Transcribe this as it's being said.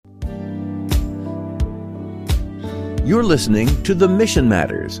You're listening to The Mission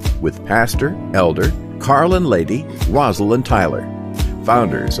Matters with Pastor, Elder, Carl and Lady Rosalind Tyler,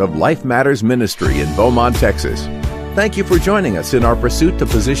 founders of Life Matters Ministry in Beaumont, Texas. Thank you for joining us in our pursuit to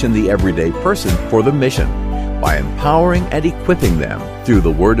position the everyday person for the mission by empowering and equipping them through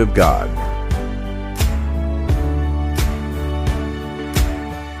the Word of God.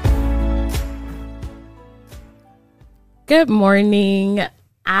 Good morning.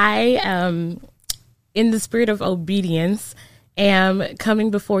 I am in the spirit of obedience, am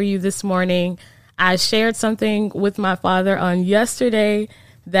coming before you this morning. I shared something with my father on yesterday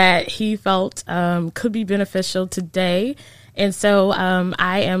that he felt could be beneficial today. And so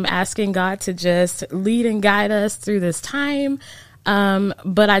I am asking God to just lead and guide us through this time.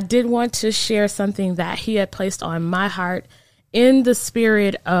 But I did want to share something that he had placed on my heart in the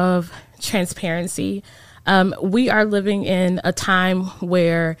spirit of transparency. We are living in a time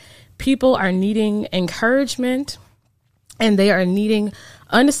where people are needing encouragement, and they are needing,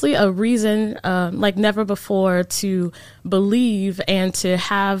 honestly, a reason like never before to believe and to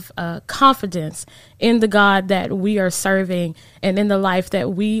have confidence in the God that we are serving and in the life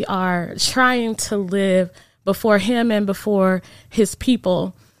that we are trying to live before Him and before His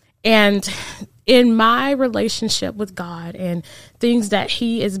people. And in my relationship with God and things that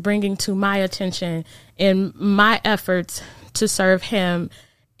He is bringing to my attention in my efforts to serve Him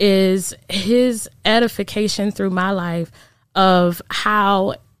is His edification through my life of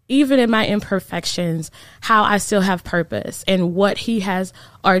how, even in my imperfections, how I still have purpose and what He has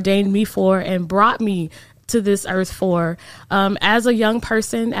ordained me for and brought me to this earth for. As a young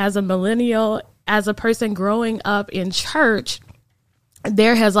person, as a millennial, as a person growing up in church,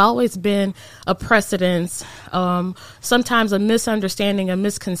 there has always been a precedence, sometimes a misunderstanding, a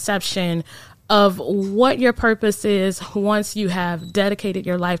misconception of what your purpose is once you have dedicated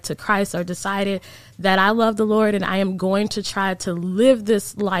your life to Christ or decided that I love the Lord and I am going to try to live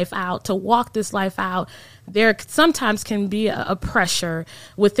this life out, to walk this life out. There sometimes can be a pressure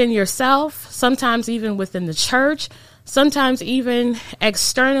within yourself, sometimes even within the church, sometimes even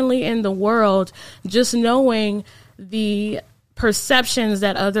externally in the world, just knowing the perceptions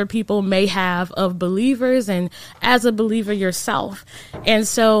that other people may have of believers and as a believer yourself. And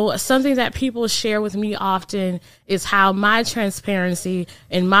so something that people share with me often is how my transparency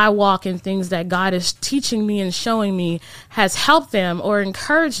and my walk in things that God is teaching me and showing me has helped them or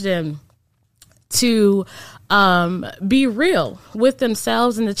encouraged them to be real with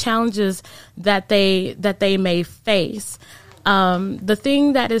themselves and the challenges that they may face. The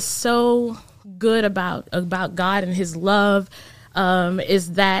thing that is so good about God and His love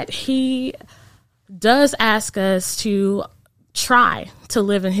is that He does ask us to try to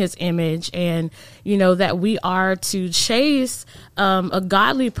live in His image, and that we are to chase a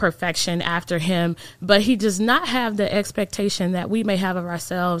godly perfection after Him, but He does not have the expectation that we may have of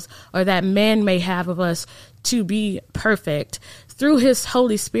ourselves or that man may have of us to be perfect. Through His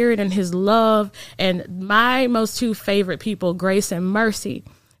Holy Spirit and His love and my most two favorite people, grace and mercy,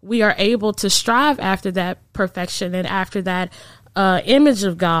 we are able to strive after that perfection and after that image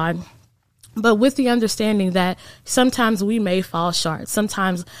of God, but with the understanding that sometimes we may fall short.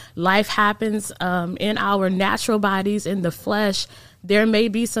 Sometimes life happens in our natural bodies, in the flesh. There may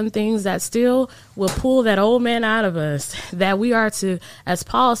be some things that still will pull that old man out of us, that we are to, as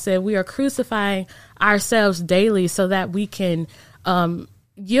Paul said, we are crucifying ourselves daily so that we can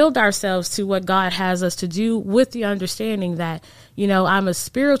yield ourselves to what God has us to do, with the understanding that, I'm a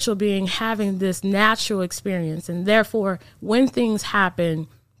spiritual being having this natural experience. And therefore, when things happen,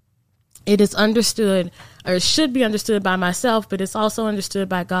 it is understood, or it should be understood by myself, but it's also understood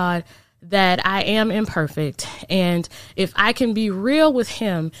by God that I am imperfect. And if I can be real with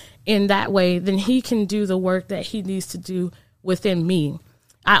Him in that way, then He can do the work that He needs to do within me.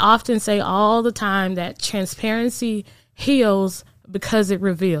 I often say all the time that transparency heals because it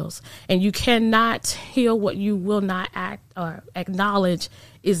reveals, and you cannot heal what you will not act or acknowledge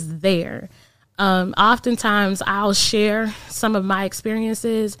is there. Oftentimes I'll share some of my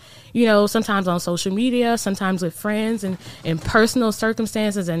experiences, sometimes on social media, sometimes with friends and in personal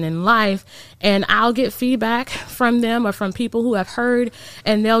circumstances and in life. And I'll get feedback from them or from people who have heard,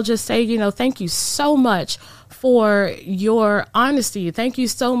 and they'll just say, thank you so much for your honesty. Thank you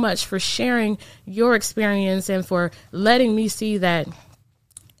so much for sharing your experience and for letting me see that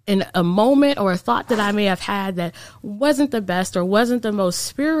in a moment or a thought that I may have had that wasn't the best or wasn't the most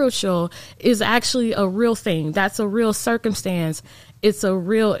spiritual is actually a real thing. That's a real circumstance. It's a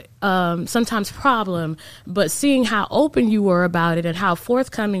real, sometimes problem, but seeing how open you were about it and how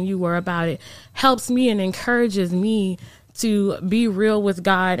forthcoming you were about it helps me and encourages me to be real with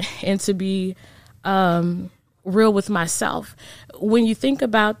God and to be real with myself. When you think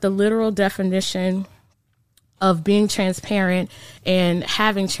about the literal definition of being transparent and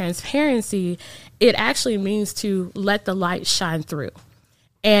having transparency, it actually means to let the light shine through.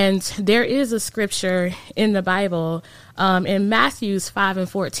 And there is a scripture in the Bible, in Matthews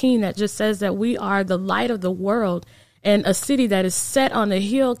 5:14, that just says that we are the light of the world, and a city that is set on a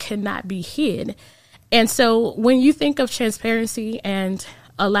hill cannot be hid. And so when you think of transparency and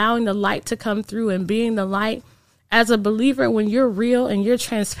allowing the light to come through and being the light, as a believer, when you're real and you're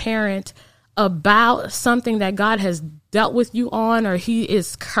transparent about something that God has dealt with you on, or he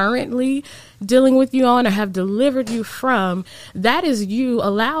is currently dealing with you on, or have delivered you from, that is you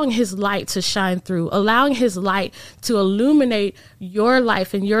allowing his light to shine through, allowing his light to illuminate your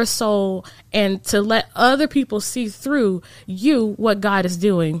life and your soul, and to let other people see through you what God is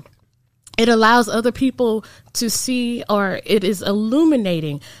doing. It allows other people to see, or it is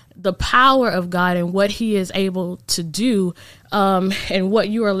illuminating the power of God and what he is able to do, and what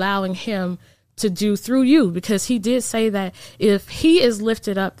you're allowing him to do through you, because he did say that if he is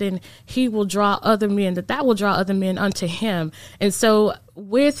lifted up, then he will draw other men, that will draw other men unto him. And so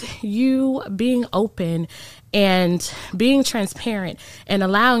with you being open and being transparent and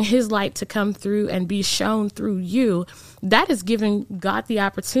allowing his light to come through and be shown through you, that is giving God the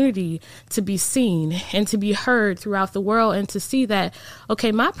opportunity to be seen and to be heard throughout the world, and to see that,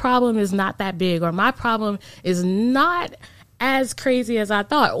 okay, my problem is not that big, or my problem is not as crazy as I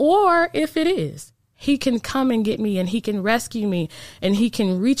thought. Or if it is, he can come and get me, and he can rescue me, and he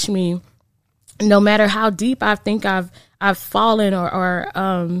can reach me no matter how deep I think I've fallen, or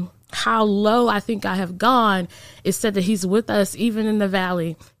how low I think I have gone. It said that he's with us even in the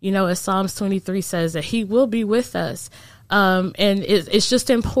valley, as Psalms 23 says, that he will be with us. And it's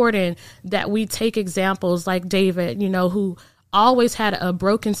just important that we take examples like David, who always had a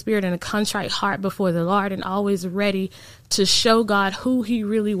broken spirit and a contrite heart before the Lord, and always ready to show God who he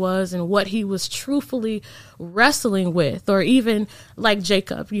really was and what he was truthfully wrestling with. Or even like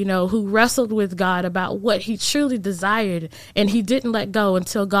Jacob, who wrestled with God about what he truly desired, and he didn't let go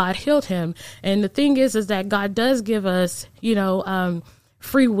until God healed him. And the thing is that God does give us,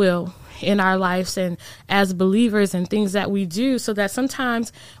 free will in our lives and as believers, and things that we do, so that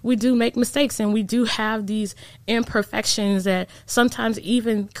sometimes we do make mistakes, and we do have these imperfections that sometimes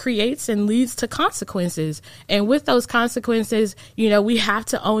even creates and leads to consequences. And with those consequences, we have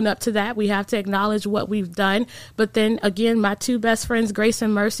to own up to that. We have to acknowledge what we've done. But then again, my two best friends, grace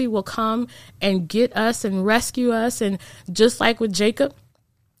and mercy, will come and get us and rescue us. And just like with Jacob,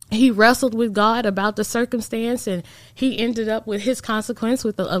 he wrestled with God about the circumstance, and he ended up with his consequence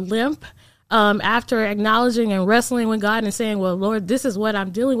with a limp, after acknowledging and wrestling with God and saying, well, Lord, this is what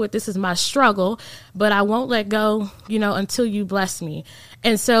I'm dealing with. This is my struggle, but I won't let go, until you bless me.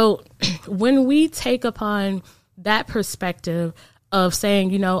 And so when we take upon that perspective of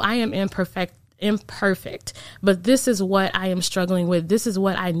saying, I am imperfect, but this is what I am struggling with, this is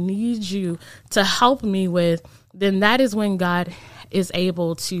what I need you to help me with, then that is when God is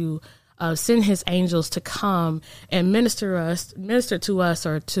able to send his angels to come and minister to us,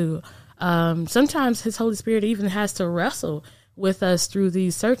 or to sometimes his Holy Spirit even has to wrestle with us through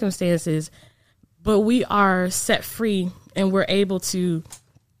these circumstances. But we are set free, and we're able to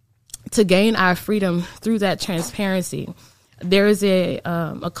gain our freedom through that transparency. There is a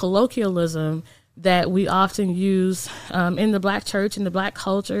colloquialism that we often use in the Black church and the Black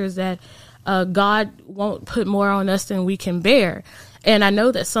culture, is that God won't put more on us than we can bear. And I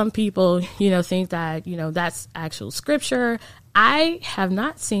know that some people, think that, that's actual scripture. I have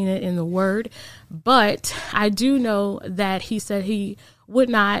not seen it in the word, but I do know that he said he would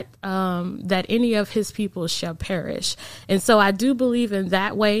not, that any of his people shall perish. And so I do believe in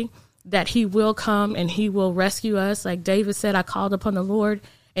that way, that he will come and he will rescue us. Like David said, I called upon the Lord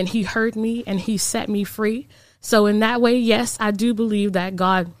and he heard me and he set me free. So in that way, yes, I do believe that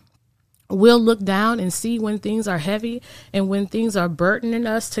God will look down and see when things are heavy and when things are burdening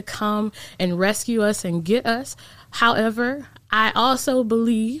us, to come and rescue us and get us. However, I also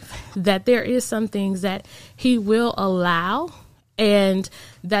believe that there is some things that he will allow, and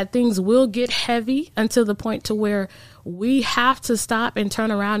that things will get heavy until the point to where we have to stop and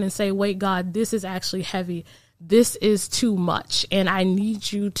turn around and say, wait, God, this is actually heavy. This is too much, and I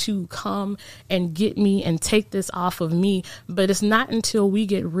need you to come and get me and take this off of me. But it's not until we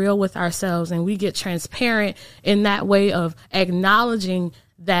get real with ourselves and we get transparent in that way of acknowledging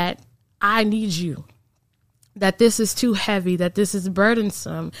that I need you. that this is too heavy, that this is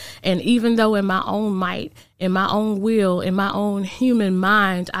burdensome. And even though in my own might, in my own will, in my own human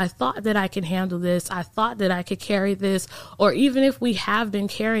mind, I thought that I could handle this, I thought that I could carry this, or even if we have been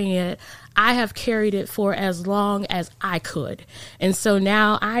carrying it, I have carried it for as long as I could. And so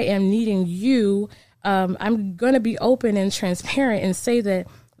now I am needing you. I'm going to be open and transparent and say that,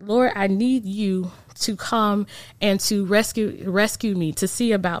 Lord, I need you to come and to rescue me, to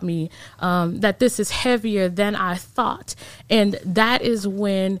see about me, that this is heavier than I thought. And that is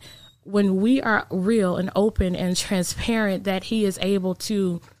when we are real and open and transparent, that he is able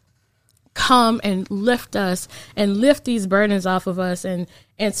to come and lift us and lift these burdens off of us and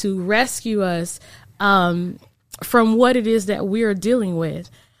to rescue us from what it is that we are dealing with.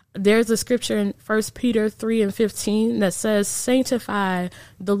 There's a scripture in 1 Peter 3:15 that says, sanctify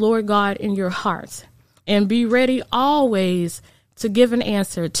the Lord God in your hearts and be ready always to give an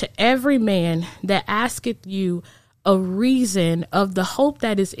answer to every man that asketh you a reason of the hope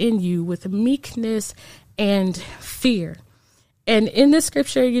that is in you with meekness and fear. And in this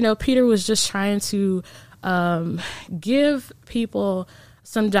scripture, Peter was just trying to give people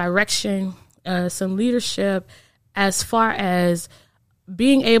some direction, some leadership as far as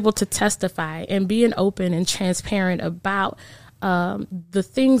being able to testify and being open and transparent about the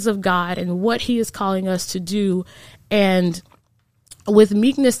things of God and what he is calling us to do. And with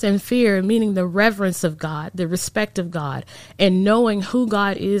meekness and fear, meaning the reverence of God, the respect of God, and knowing who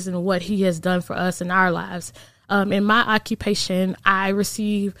God is and what he has done for us in our lives. In my occupation, I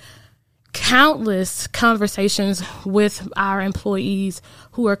receive countless conversations with our employees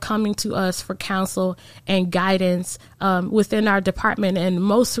who are coming to us for counsel and guidance within our department. And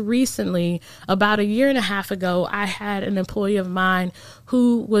most recently, about a year and a half ago, I had an employee of mine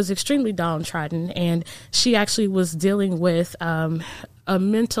who was extremely downtrodden, and she actually was dealing with a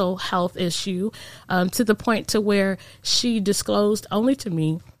mental health issue to the point to where she disclosed only to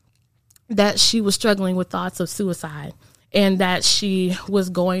me that she was struggling with thoughts of suicide, and that she was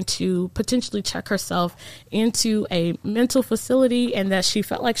going to potentially check herself into a mental facility, and that she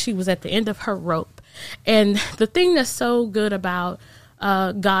felt like she was at the end of her rope. And the thing that's so good about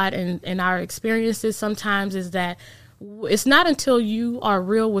God and our experiences sometimes is that it's not until you are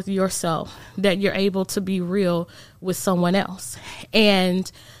real with yourself that you're able to be real with someone else.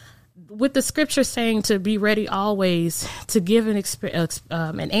 And with the scripture saying to be ready always to give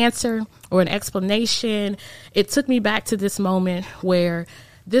an answer or an explanation, it took me back to this moment where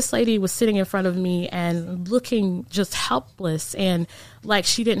this lady was sitting in front of me and looking just helpless and like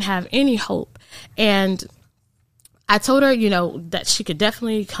she didn't have any hope. And I told her, that she could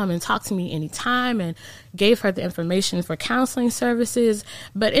definitely come and talk to me anytime, and gave her the information for counseling services.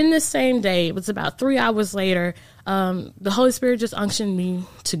 But in this same day, it was about 3 hours later, the Holy Spirit just unctioned me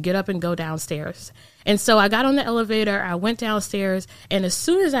to get up and go downstairs. And so I got on the elevator, I went downstairs, and as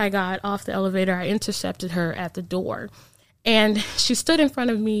soon as I got off the elevator, I intercepted her at the door. And she stood in front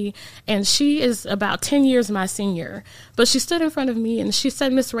of me, and she is about 10 years my senior. But she stood in front of me and she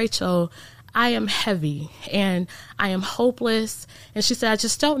said, Miss Rachel, I am heavy and I am hopeless. And she said, I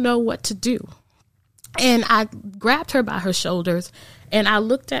just don't know what to do. And I grabbed her by her shoulders and I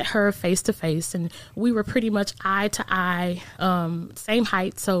looked at her face to face, and we were pretty much eye to eye, same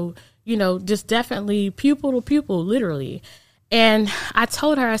height. So, just definitely pupil to pupil, literally. And I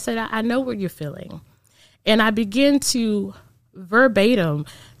told her, I said, I know what you're feeling. And I began to verbatim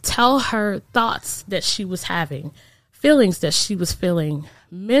tell her thoughts that she was having, feelings that she was feeling,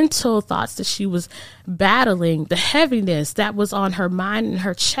 mental thoughts that she was battling, the heaviness that was on her mind and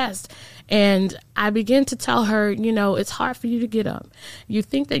her chest. And I began to tell her, it's hard for you to get up. You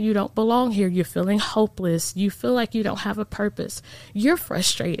think that you don't belong here. You're feeling hopeless. You feel like you don't have a purpose. You're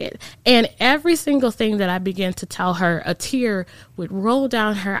frustrated. And every single thing that I began to tell her, a tear would roll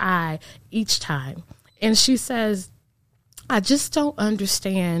down her eye each time. And she says, I just don't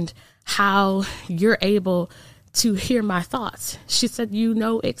understand how you're able to hear my thoughts. She said, you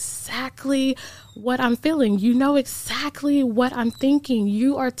know exactly what I'm feeling. You know exactly what I'm thinking.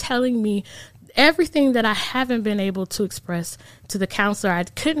 You are telling me everything that I haven't been able to express to the counselor. I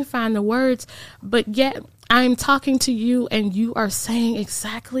couldn't find the words, but yet I'm talking to you and you are saying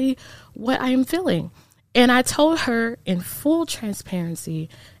exactly what I am feeling. And I told her in full transparency,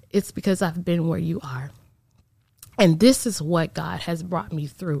 it's because I've been where you are. And this is what God has brought me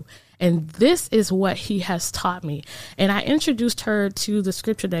through. And this is what he has taught me. And I introduced her to the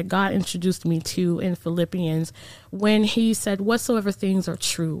scripture that God introduced me to in Philippians, when he said, whatsoever things are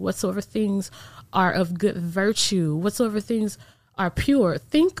true, whatsoever things are of good virtue, whatsoever things are pure,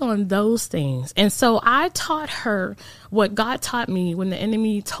 think on those things. And so I taught her what God taught me when the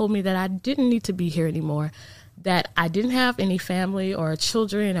enemy told me that I didn't need to be here anymore. that I didn't have any family or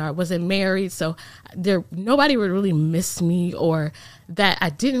children, or I wasn't married. So nobody would really miss me, or that I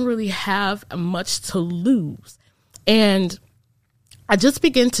didn't really have much to lose. And I just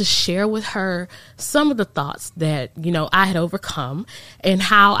began to share with her some of the thoughts that, I had overcome, and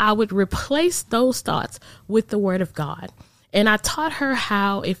how I would replace those thoughts with the Word of God. And I taught her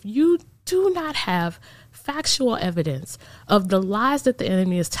how, if you do not have factual evidence of the lies that the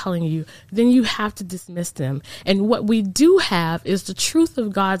enemy is telling you, then you have to dismiss them. And what we do have is the truth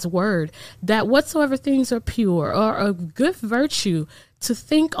of God's word, that whatsoever things are pure or of good virtue, to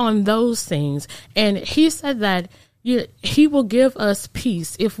think on those things. And he said that he will give us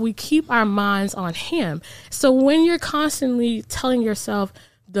peace if we keep our minds on him. So when you're constantly telling yourself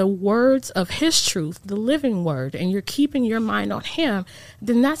the words of his truth, the living word, and you're keeping your mind on him,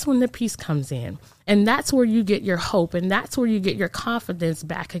 then that's when the peace comes in. And that's where you get your hope, and that's where you get your confidence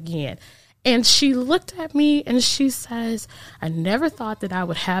back again. And she looked at me and she says, I never thought that I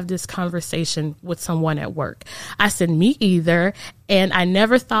would have this conversation with someone at work. I said, me either. And I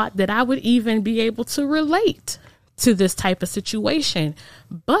never thought that I would even be able to relate to this type of situation.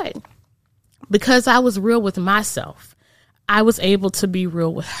 But because I was real with myself, I was able to be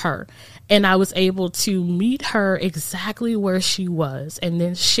real with her, and I was able to meet her exactly where she was, and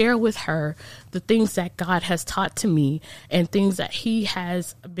then share with her the things that God has taught to me and things that he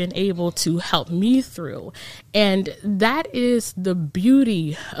has been able to help me through. And that is the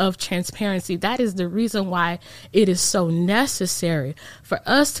beauty of transparency. That is the reason why it is so necessary for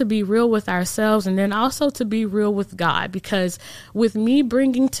us to be real with ourselves, and then also to be real with God, because with me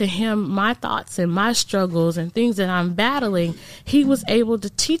bringing to him my thoughts and my struggles and things that I'm battling, he was able to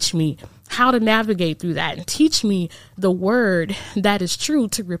teach me how to navigate through that, and teach me the word that is true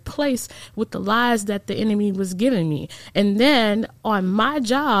to replace with the lies that the enemy was giving me. And then on my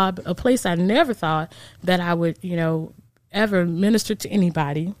job, a place I never thought that I would, ever minister to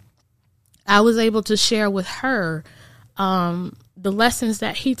anybody, I was able to share with her the lessons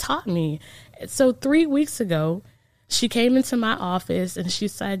that he taught me. So 3 weeks ago, she came into my office and she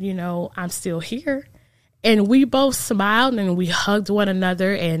said, I'm still here. And we both smiled and we hugged one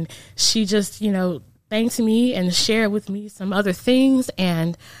another, and she just, thanked me and shared with me some other things.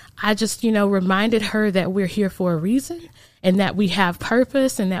 And I just, reminded her that we're here for a reason, and that we have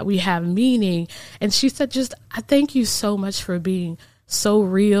purpose, and that we have meaning. And she said, I thank you so much for being so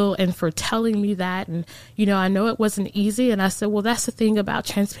real and for telling me that. And, I know it wasn't easy. And I said, well, that's the thing about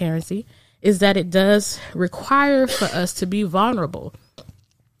transparency, is that it does require for us to be vulnerable.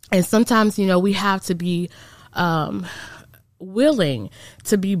 And sometimes, we have to be willing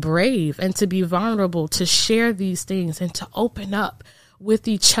to be brave and to be vulnerable, to share these things and to open up with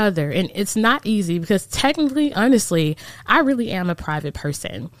each other. And it's not easy, because technically, honestly, I really am a private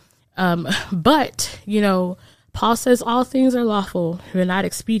person. But, Paul says all things are lawful, but not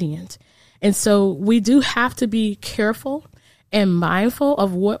expedient. And so we do have to be careful and mindful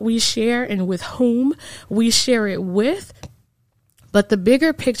of what we share and with whom we share it with. But the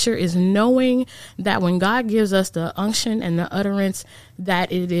bigger picture is knowing that when God gives us the unction and the utterance,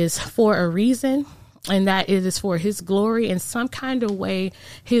 that it is for a reason, and that it is for his glory. In some kind of way,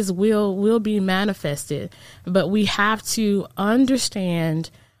 his will be manifested. But we have to understand,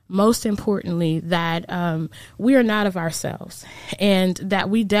 most importantly, that we are not of ourselves, and that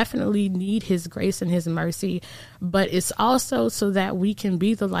we definitely need his grace and his mercy. But it's also so that we can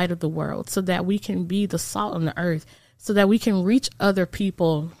be the light of the world, so that we can be the salt on the earth, so that we can reach other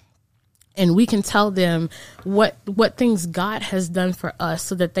people and we can tell them what things God has done for us,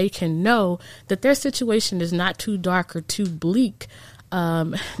 so that they can know that their situation is not too dark or too bleak,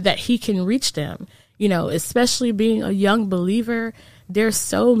 that he can reach them. Especially being a young believer, there's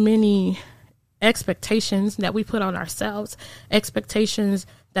so many expectations that we put on ourselves, expectations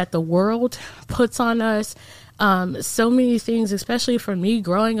that the world puts on us. So many things, especially for me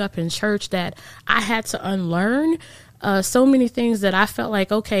growing up in church, that I had to unlearn. So many things that I felt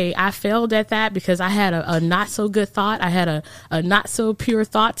like, okay, I failed at that because I had a not so good thought. I had a not so pure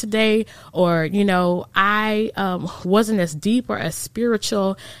thought today, or, I wasn't as deep or as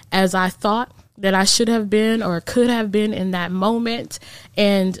spiritual as I thought that I should have been or could have been in that moment.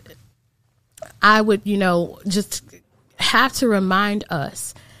 And I would, just have to remind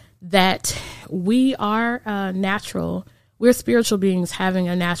us that we are natural. we're spiritual beings having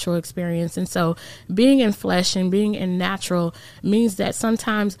a natural experience. And so being in flesh and being in natural means that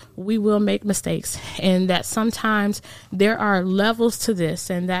sometimes we will make mistakes, and that sometimes there are levels to this,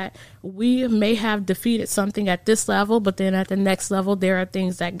 and that we may have defeated something at this level, but then at the next level, there are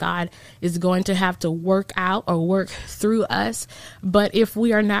things that God is going to have to work out or work through us. But if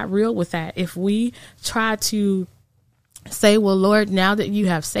we are not real with that, if we try to say, well, Lord, now that you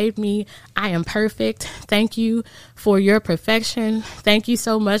have saved me, I am perfect. Thank you for your perfection. Thank you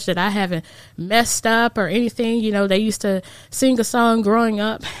so much that I haven't messed up or anything. You know, they used to sing a song growing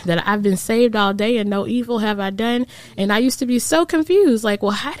up that I've been saved all day and no evil have I done. And I used to be so confused, like,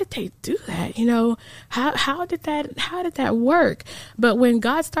 well, how did they do that? You know, how did that work? But when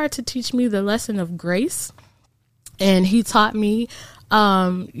God started to teach me the lesson of grace, and he taught me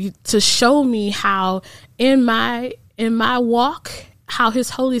to show me how in my walk, how his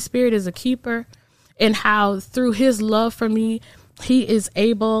Holy Spirit is a keeper, and how through his love for me, he is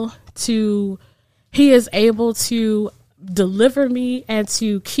able to deliver me and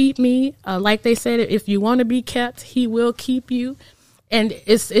to keep me. Like they said, if you want to be kept, he will keep you. And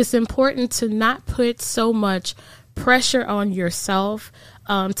it's important to not put so much pressure on yourself,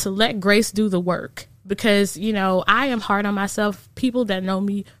 to let grace do the work. Because, you know, I am hard on myself. People that know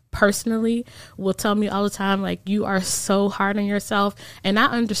me personally will tell me all the time, like, you are so hard on yourself. And I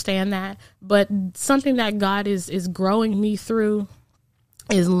understand that. But something that God is growing me through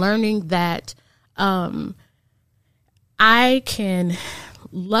is learning that I can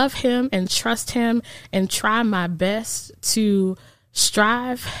love him and trust him and try my best to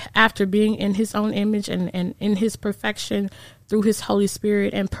strive after being in his own image and in his perfection through his Holy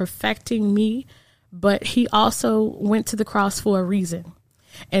Spirit and perfecting me. But he also went to the cross for a reason.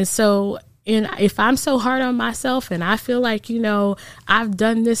 And so if I'm so hard on myself and I feel like, you know, I've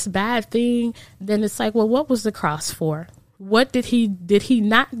done this bad thing, then it's like, well, what was the cross for? What did he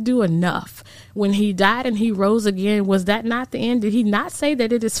not do enough when he died and he rose again? Was that not the end? Did he not say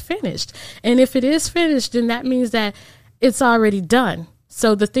that it is finished? And if it is finished, then that means that it's already done.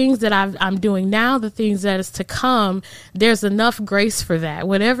 So the things that I'm doing now, the things that is to come, there's enough grace for that.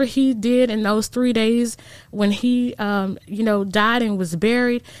 Whatever he did in those 3 days when he, died and was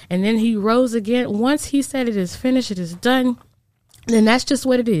buried, and then he rose again, once he said it is finished, it is done, then that's just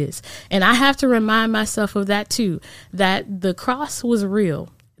what it is. And I have to remind myself of that too, that the cross was real,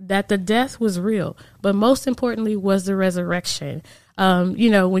 that the death was real, but most importantly was the resurrection.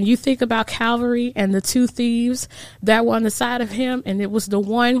 When you think about Calvary and the two thieves that were on the side of him, and it was the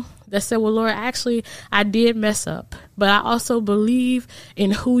one that said, well, Lord, actually, I did mess up, but I also believe in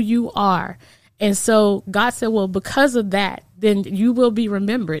who you are. And so God said, well, because of that, then you will be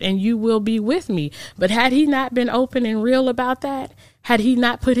remembered and you will be with me. But had he not been open and real about that, had he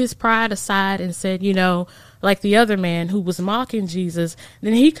not put his pride aside and said, you know, like the other man who was mocking Jesus,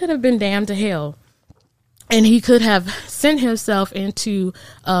 then he could have been damned to hell. And he could have sent himself into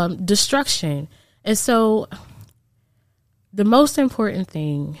destruction. And so the most important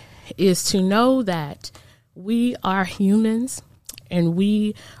thing is to know that we are humans and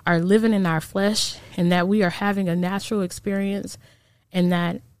we are living in our flesh, and that we are having a natural experience, and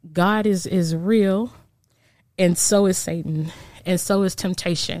that God is real, and so is Satan, and so is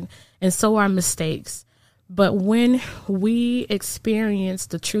temptation, and so are mistakes. But when we experience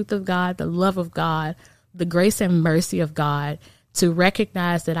the truth of God, the love of God, the grace and mercy of God, to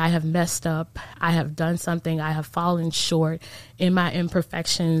recognize that I have messed up, I have done something, I have fallen short in my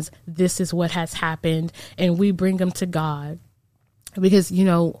imperfections, this is what has happened, and we bring them to God. Because, you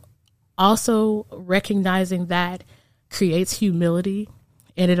know, also recognizing that creates humility,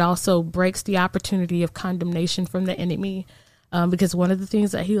 and it also breaks the opportunity of condemnation from the enemy, because one of the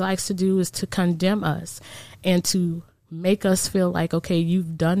things that he likes to do is to condemn us and to make us feel like, okay,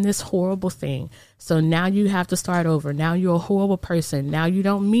 you've done this horrible thing, so now you have to start over. Now you're a horrible person. Now you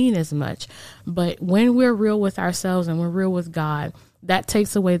don't mean as much. But when we're real with ourselves and we're real with God, that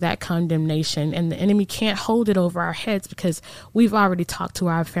takes away that condemnation, and the enemy can't hold it over our heads because we've already talked to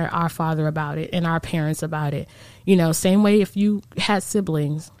our Father about it and our parents about it. You know, same way if you had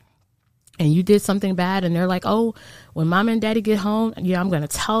siblings and you did something bad and they're like, oh, when mom and daddy get home, yeah, I'm going to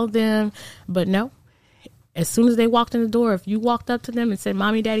tell them. But no, as soon as they walked in the door, if you walked up to them and said,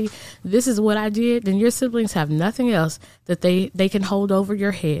 mommy, daddy, this is what I did, then your siblings have nothing else that they can hold over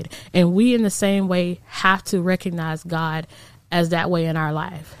your head. And we in the same way have to recognize God as that way in our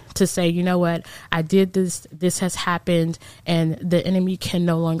life. To say, you know what, I did this has happened, and the enemy can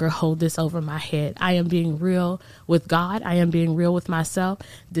no longer hold this over my head. I am being real with God. I am being real with myself.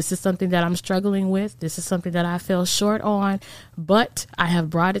 This is something that I'm struggling with. This is something that I fell short on, but I have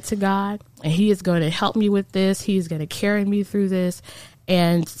brought it to God, and he is going to help me with this. He is going to carry me through this.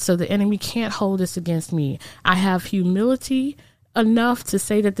 And so the enemy can't hold this against me. I have humility enough to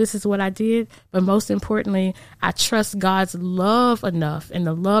say that this is what I did, but most importantly, I trust God's love enough, and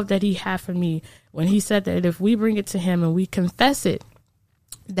the love that he had for me when he said that if we bring it to him and we confess it,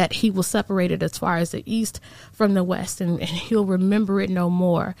 that he will separate it as far as the east from the west, and he'll remember it no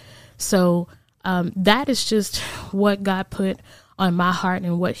more. So that is just what God put on my heart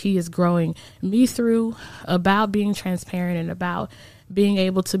and what he is growing me through about being transparent and about being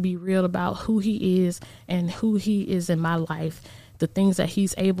able to be real about who he is and who he is in my life, the things that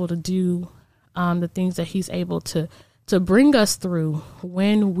he's able to do, the things that he's able to bring us through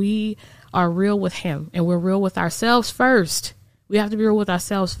when we are real with him and we're real with ourselves first. We have to be real with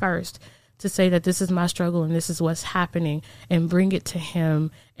ourselves first to say that this is my struggle and this is what's happening, and bring it to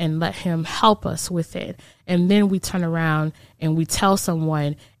him and let him help us with it. And then we turn around and we tell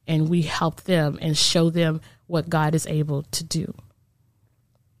someone and we help them and show them what God is able to do.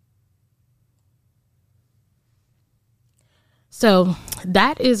 So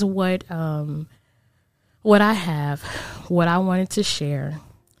that is what I have, what I wanted to share.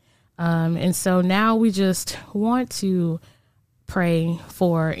 And so now we just want to pray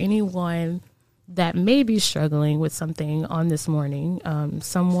for anyone that may be struggling with something on this morning,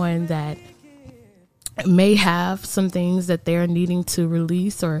 someone that may have some things that they're needing to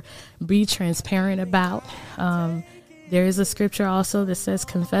release or be transparent about. There is a scripture also that says,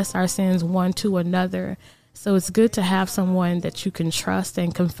 confess our sins one to another. So it's good to have someone that you can trust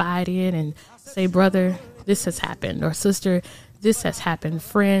and confide in and say, brother, this has happened, or sister, this has happened,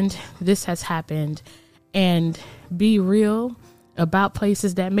 friend, this has happened, and be real about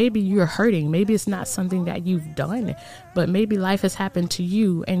places that maybe you're hurting. Maybe it's not something that you've done, but maybe life has happened to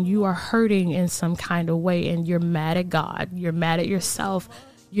you and you are hurting in some kind of way, and you're mad at God, you're mad at yourself,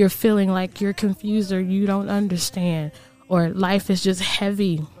 you're feeling like you're confused or you don't understand, or life is just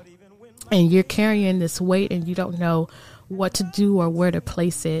heavy and you're carrying this weight and you don't know what to do or where to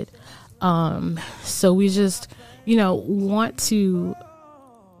place it. So we just, want to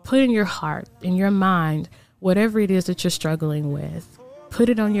put in your heart, in your mind, whatever it is that you're struggling with, put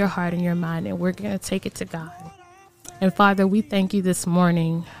it on your heart and your mind, and we're going to take it to God. And Father, we thank you this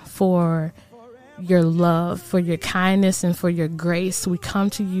morning for your love, for your kindness, and for your grace. We come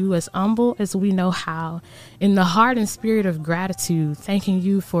to you as humble as we know how, in the heart and spirit of gratitude, thanking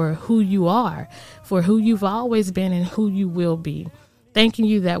you for who you are, for who you've always been and who you will be. Thanking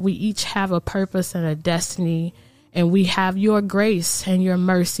you that we each have a purpose and a destiny, and we have your grace and your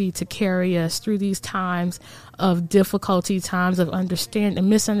mercy to carry us through these times of difficulty, times of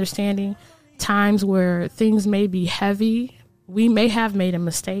misunderstanding, times where things may be heavy. We may have made a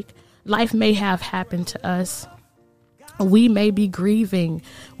mistake. Life may have happened to us. We may be grieving.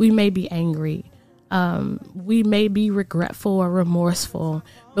 We may be angry. We may be regretful or remorseful,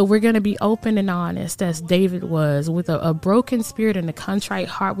 but we're going to be open and honest as David was, with a broken spirit and a contrite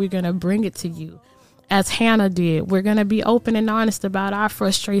heart. We're going to bring it to you as Hannah did. We're going to be open and honest about our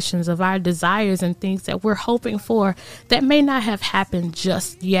frustrations, of our desires and things that we're hoping for that may not have happened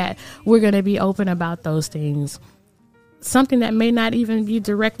just yet. We're going to be open about those things. Something that may not even be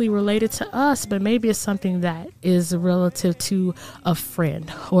directly related to us, but maybe it's something that is relative to a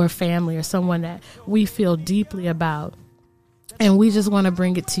friend or a family or someone that we feel deeply about. And we just want to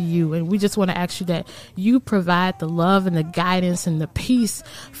bring it to you. And we just want to ask you that you provide the love and the guidance and the peace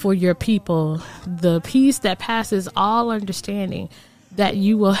for your people, the peace that passes all understanding, that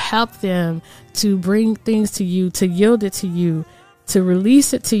you will help them to bring things to you, to yield it to you, to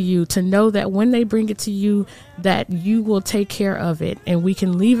release it to you, to know that when they bring it to you, that you will take care of it, and we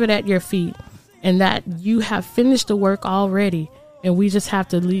can leave it at your feet, and that you have finished the work already, and we just have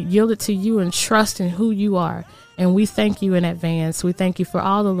to yield it to you and trust in who you are. And we thank you in advance. We thank you for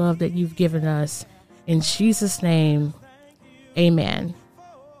all the love that you've given us. In Jesus' name, amen.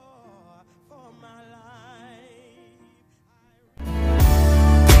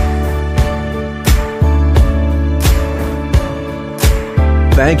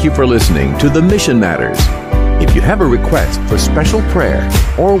 Thank you for listening to The Mission Matters. If you have a request for special prayer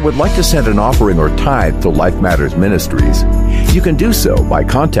or would like to send an offering or tithe to Life Matters Ministries, you can do so by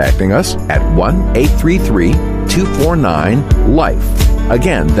contacting us at 1-833-249-LIFE.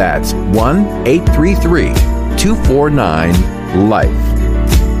 Again, that's 1-833-249-LIFE.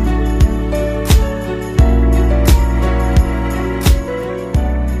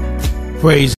 Praise